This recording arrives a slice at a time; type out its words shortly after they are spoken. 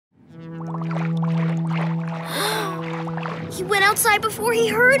He went outside before he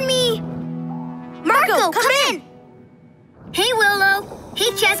heard me. Marco, come in! Hey, Willow.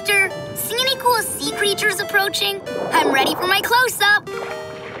 Hey, Chester. See any cool sea creatures approaching? I'm ready for my close-up.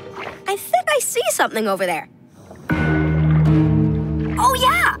 I think I see something over there. Oh,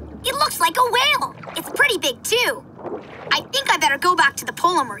 yeah. It looks like a whale. It's pretty big, too. I think I better go back to the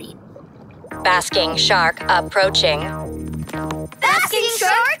Polo Marine. Basking shark approaching. Basking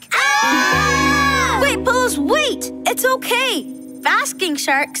shark? Ah! Wait, Polos, wait! It's okay. Basking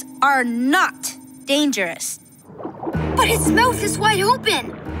sharks are not dangerous. But its mouth is wide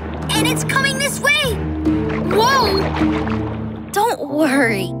open. And it's coming this way. Whoa! Don't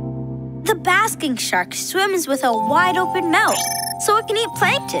worry. The basking shark swims with a wide open mouth, so it can eat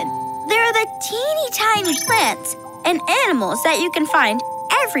plankton. They're the teeny tiny plants and animals that you can find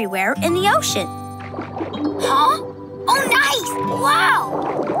everywhere in the ocean. Huh? Oh, nice! Wow!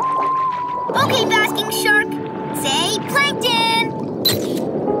 Okay, basking shark. Say plankton.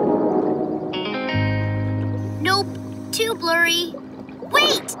 Nope, too blurry.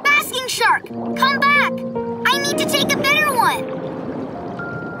 Wait, basking shark, come back. I need to take a better one.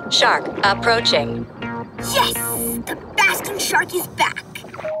 Shark approaching. Yes, the basking shark is back.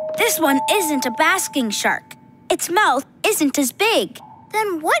 This one isn't a basking shark. Its mouth isn't as big.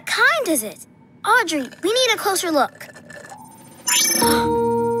 Then what kind is it? Audrey, we need a closer look.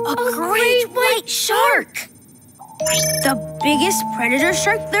 A great white shark! The biggest predator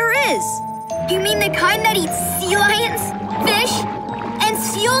shark there is. You mean the kind that eats sea lions, fish, and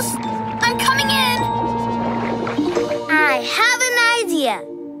seals? I'm coming in. I have an idea.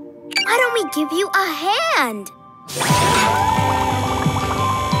 Why don't we give you a hand?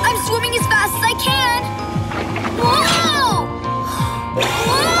 I'm swimming as fast as I can. Whoa!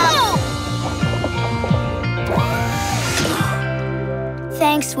 Whoa!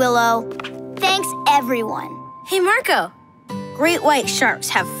 Thanks, Willow. Thanks, everyone. Hey, Marco. Great white sharks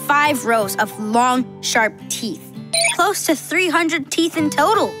have 5 rows of long, sharp teeth. Close to 300 teeth in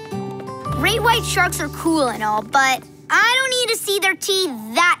total. Great white sharks are cool and all, but I don't need to see their teeth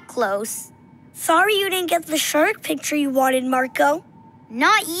that close. Sorry you didn't get the shark picture you wanted, Marco.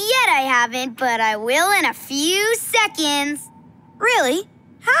 Not yet I haven't, but I will in a few seconds. Really?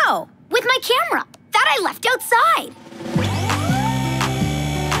 How? With my camera that I left outside.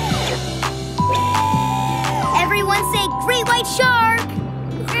 Everyone say great white shark!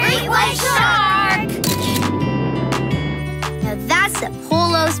 Great white shark! Now that's a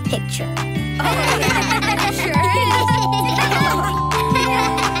Polos picture. Sure is.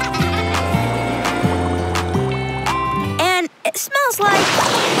 And it smells like...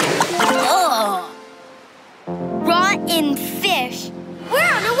 Oh! Rotten fish. We're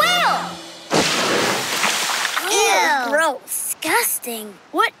on a whale! Ew, gross. Disgusting.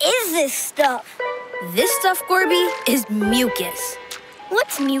 What is this stuff? This stuff, Gorby, is mucus.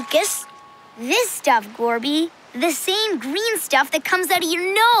 What's mucus? This stuff, Gorby, the same green stuff that comes out of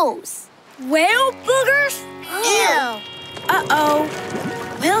your nose. Whale boogers? Ew. Uh-oh.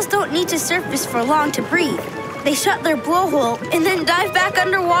 Whales don't need to surface for long to breathe. They shut their blowhole and then dive back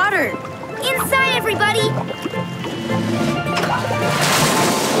underwater. Inside, everybody!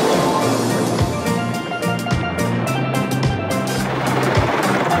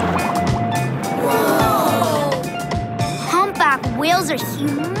 Whoa! Humpback whales are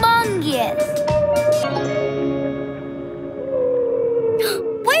humongous.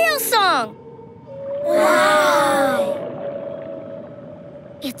 Whale song! Wow!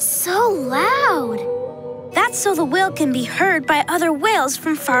 It's so loud. That's so the whale can be heard by other whales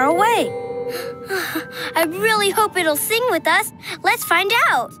from far away. I really hope it'll sing with us. Let's find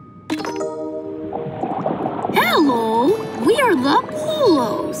out. Hello, we are the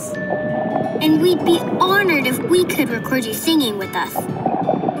Polos. And we'd be honored if we could record you singing with us.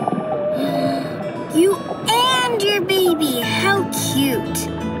 You and your baby, how cute.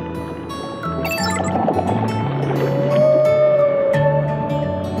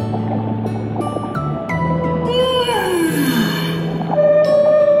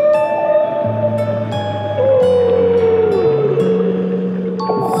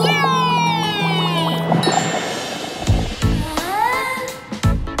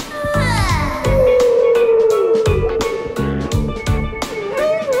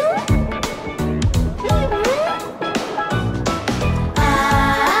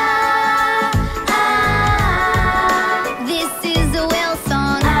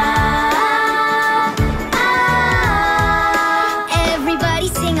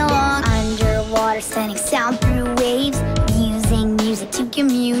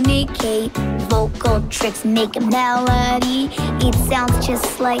 tricks make a melody. It sounds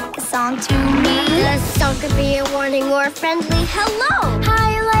just like a song to me. The song could be a warning or a friendly hello.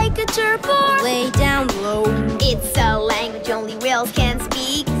 High like a turbo, Way down low. it's a language only whales can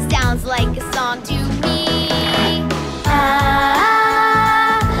speak. Sounds like a song to me.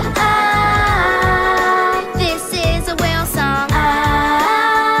 Ah, ah, this is a whale song.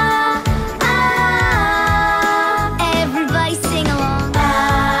 Ah, ah, everybody sing along.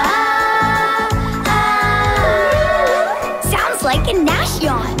 Ah, ah, sounds like a Nash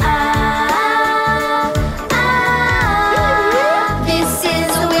yawn. Ah, ah, this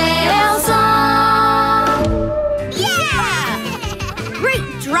is a whale song. Yeah! Great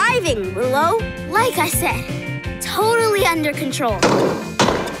driving, Willow. Like I said, totally under control.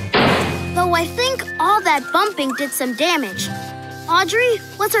 Though I think all that bumping did some damage. Audrey,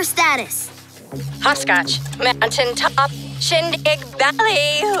 what's our status? Hopscotch, mountain top, shindig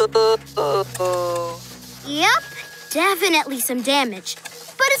valley. Yep, definitely some damage.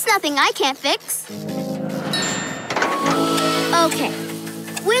 But it's nothing I can't fix. Okay,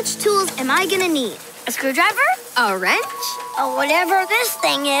 which tools am I gonna need? A screwdriver? A wrench? Or whatever this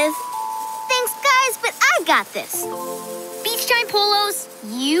thing is. Thanks, guys, but I got this. Beach time polos,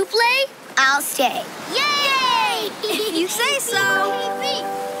 you play? I'll stay. Yay! You say so.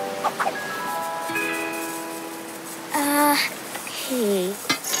 Okay,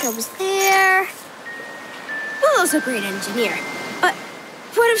 goes there. Willow's a great engineer. But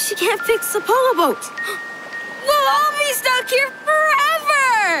what if she can't fix the polo boat? We'll all be stuck here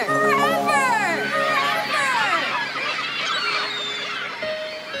forever!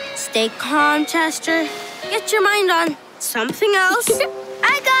 Stay calm, Chester. Get your mind on something else.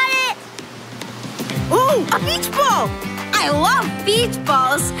 I got it! Ooh, a beach ball! I love beach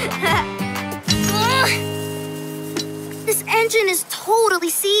balls. This engine is totally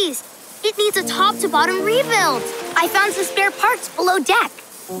seized. It needs a top-to-bottom rebuild. I found some spare parts below deck.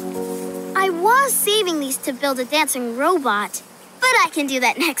 I was saving these to build a dancing robot, but I can do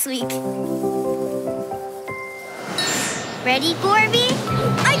that next week. Ready, Gorby?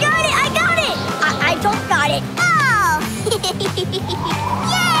 I got it! I don't got it. Oh!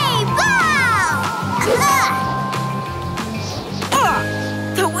 Yay! Ball!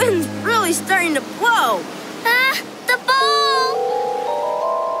 The wind's really starting to blow. The ball!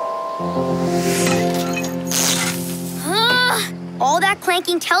 All that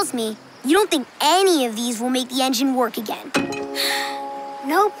clanking tells me you don't think any of these will make the engine work again.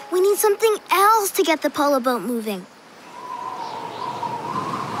 Nope, we need something else to get the polo boat moving.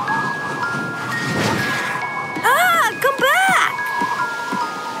 Come back!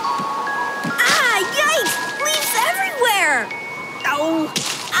 Yikes! Leaves everywhere! Oh!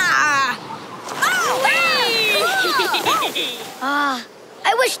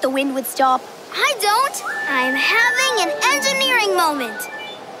 I wish the wind would stop. I don't. I'm having an engineering moment.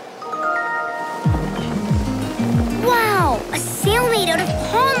 Wow, a sail made out of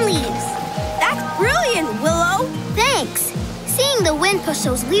palm leaves. That's brilliant, Willow! Thanks. Seeing the wind push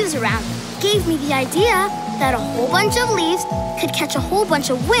those leaves around gave me the idea that a whole bunch of leaves could catch a whole bunch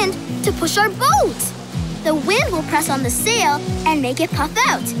of wind to push our boat. The wind will press on the sail and make it puff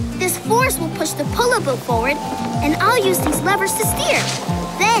out. This force will push the polo boat forward, and I'll use these levers to steer.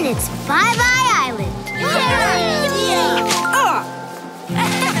 Then it's bye-bye island.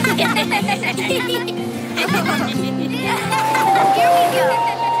 Here we go.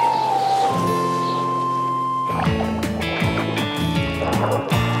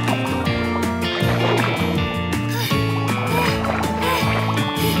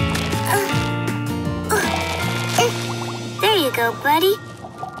 There you go, buddy.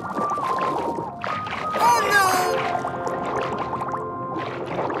 Oh, no.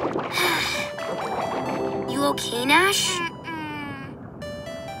 You okay, Nash?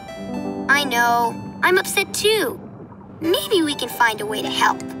 I know. I'm upset, too. Maybe we can find a way to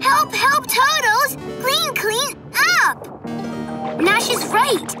help. Help, Totos! Clean up! Nash is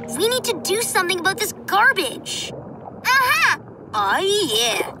right. We need to do something about this garbage. Uh-huh. Oh,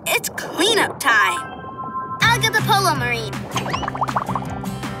 yeah. It's cleanup time. I'll get the Polo Marine.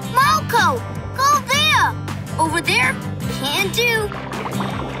 Marco, go there. Over there? Can do.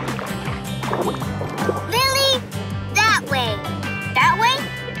 Lily, that way. That way?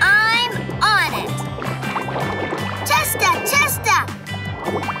 I'm on it. Chester!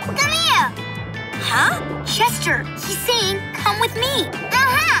 Come here. Huh? Chester, he's saying, come with me.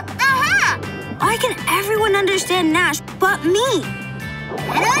 Why can everyone understand Nash but me?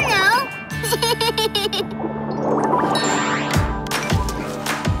 I don't know.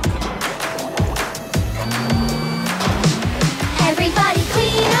 Everybody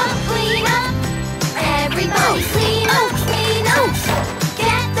clean up,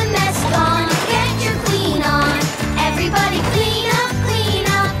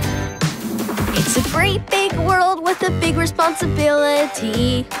 with a big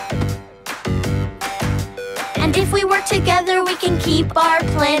responsibility. And if we work together, we can keep our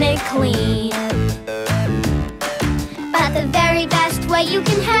planet clean. But the very best way you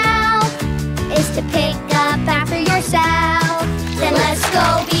can help is to pick up after yourself. Then let's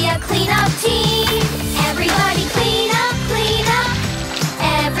go be a cleanup team. Everybody clean up, clean up.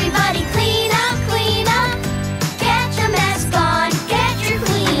 Everybody clean up, clean up. Get your mask on, get your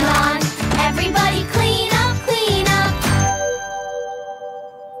clean on. Everybody clean up, clean up.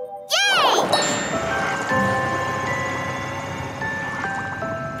 Yay!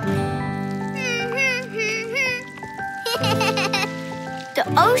 The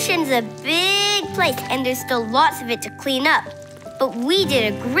ocean's a big place, and there's still lots of it to clean up. But we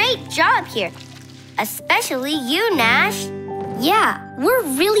did a great job here. Especially you, Nash. Yeah, we're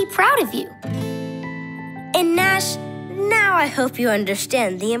really proud of you. And Nash, now I hope you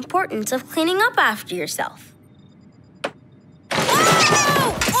understand the importance of cleaning up after yourself.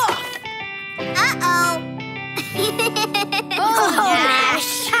 Uh-oh.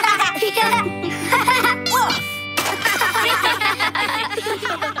 Nash.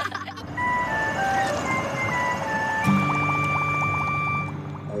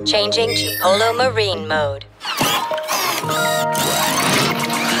 Changing to Polo Marine mode.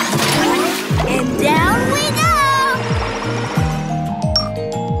 And down we go!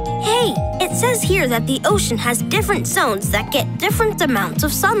 Hey, it says here that the ocean has different zones that get different amounts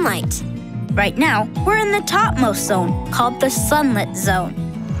of sunlight. Right now, we're in the topmost zone, called the sunlit zone.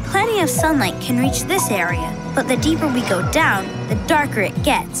 Plenty of sunlight can reach this area, but the deeper we go down, the darker it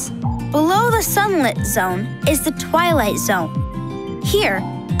gets. Below the sunlit zone is the twilight zone. Here,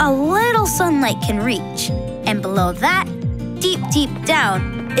 a little sunlight can reach. And below that, deep, deep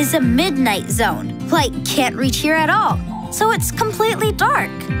down, is a midnight zone. Light can't reach here at all, so it's completely dark.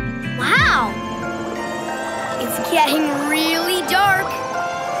 Wow! It's getting really dark.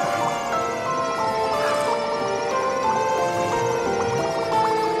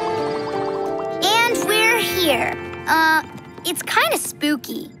 And we're here. It's kind of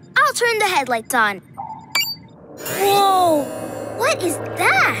spooky. I'll turn the headlights on. Whoa! What is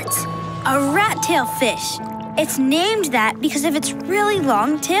that? A rat-tail fish. It's named that because of its really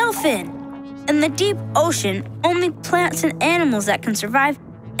long tail fin. In the deep ocean, only plants and animals that can survive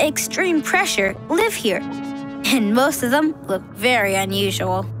extreme pressure live here. And most of them look very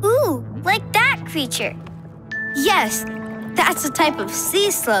unusual. Ooh, like that creature. Yes, that's a type of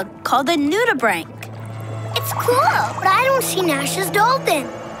sea slug called a nudibranch. It's cool, but I don't see Nash's dolphin.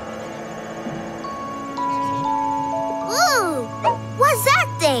 Ooh, what's that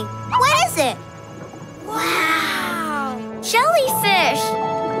thing? What is it? Wow, jellyfish!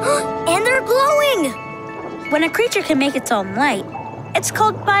 And they're glowing! When a creature can make its own light, it's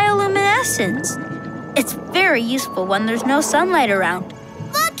called bioluminescence. It's very useful when there's no sunlight around.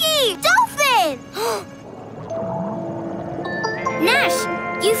 Looky, dolphin! Nash,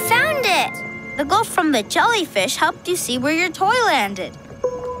 you found it! The glow from the jellyfish helped you see where your toy landed.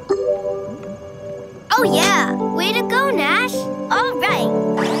 Oh yeah, way to go, Nash. All right.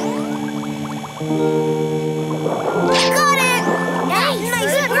 Got it!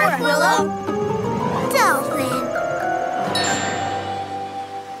 Nice work, Willow. Dolphin.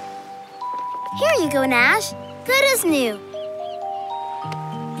 Here you go, Nash. Good as new.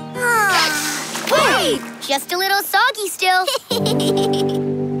 Wait! Just a little soggy still.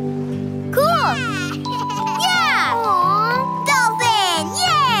 Cool! Yeah! Aww. Dolphin!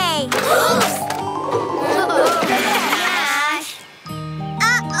 Yay! Nash.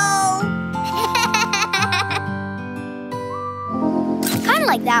 Uh-oh. Kind of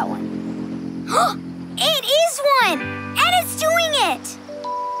like that one. It is one! And it's doing it!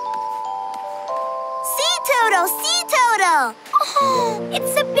 Sea turtle! Sea turtle! Oh,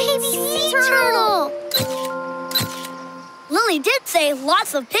 it's a baby sea turtle! Lily did say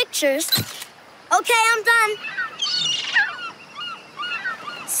lots of pictures. Okay, I'm done.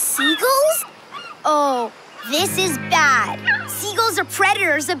 Seagulls? Oh, this is bad. Seagulls are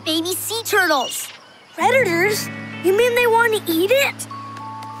predators of baby sea turtles. Predators? You mean they want to eat it?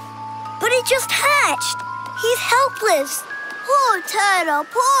 But it just hatched. He's helpless. Poor turtle,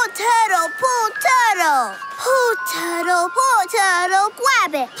 poor turtle, poor turtle. Poor turtle, poor turtle.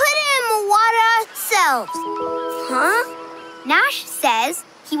 Grab it. Put it in the water ourselves. Huh? Nash says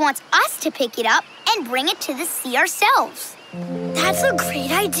he wants us to pick it up and bring it to the sea ourselves. That's a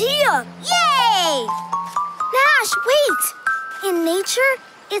great idea. Yay! Nash, wait. In nature,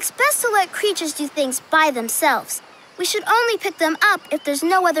 it's best to let creatures do things by themselves. We should only pick them up if there's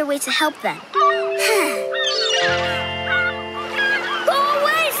no other way to help them. Go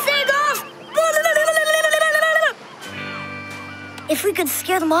away, seagulls! If we could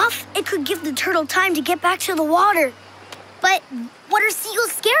scare them off, it could give the turtle time to get back to the water. But what are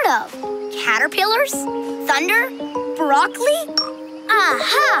seagulls scared of? Caterpillars? Thunder? Broccoli?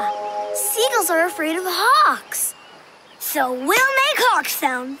 Aha! Seagulls are afraid of hawks. So we'll make hawk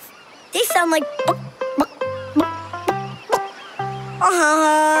sounds. They sound like buck, buck, buck, buck.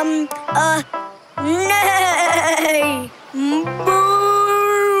 Nay!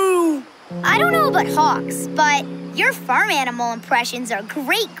 Boo! I don't know about hawks, but your farm animal impressions are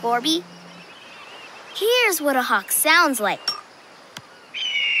great, Gorby. Here's what a hawk sounds like.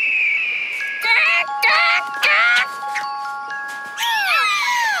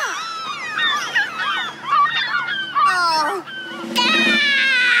 Oh.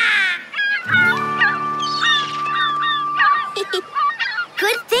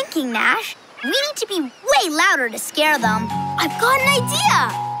 Good thinking, Nash. We need to be way louder to scare them. I've got an idea!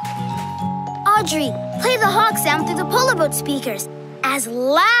 Audrey, play the hawk sound through the Polo boat speakers. As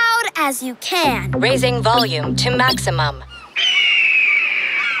loud as you can. Raising volume to maximum.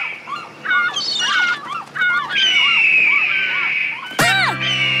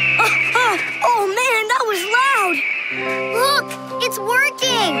 Oh man, that was loud! Look, it's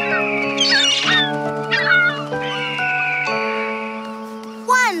working!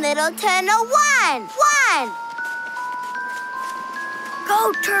 One little turtle, one!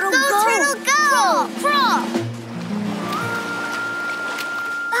 Go, turtle, go! Go, turtle, go! Crawl!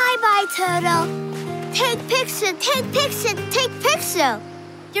 Bye-bye, turtle. Take picture, take picture, take picture.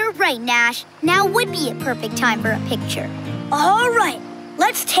 You're right, Nash. Now would be a perfect time for a picture. All right,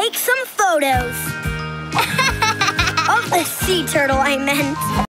 let's take some photos. Of the sea turtle, I meant.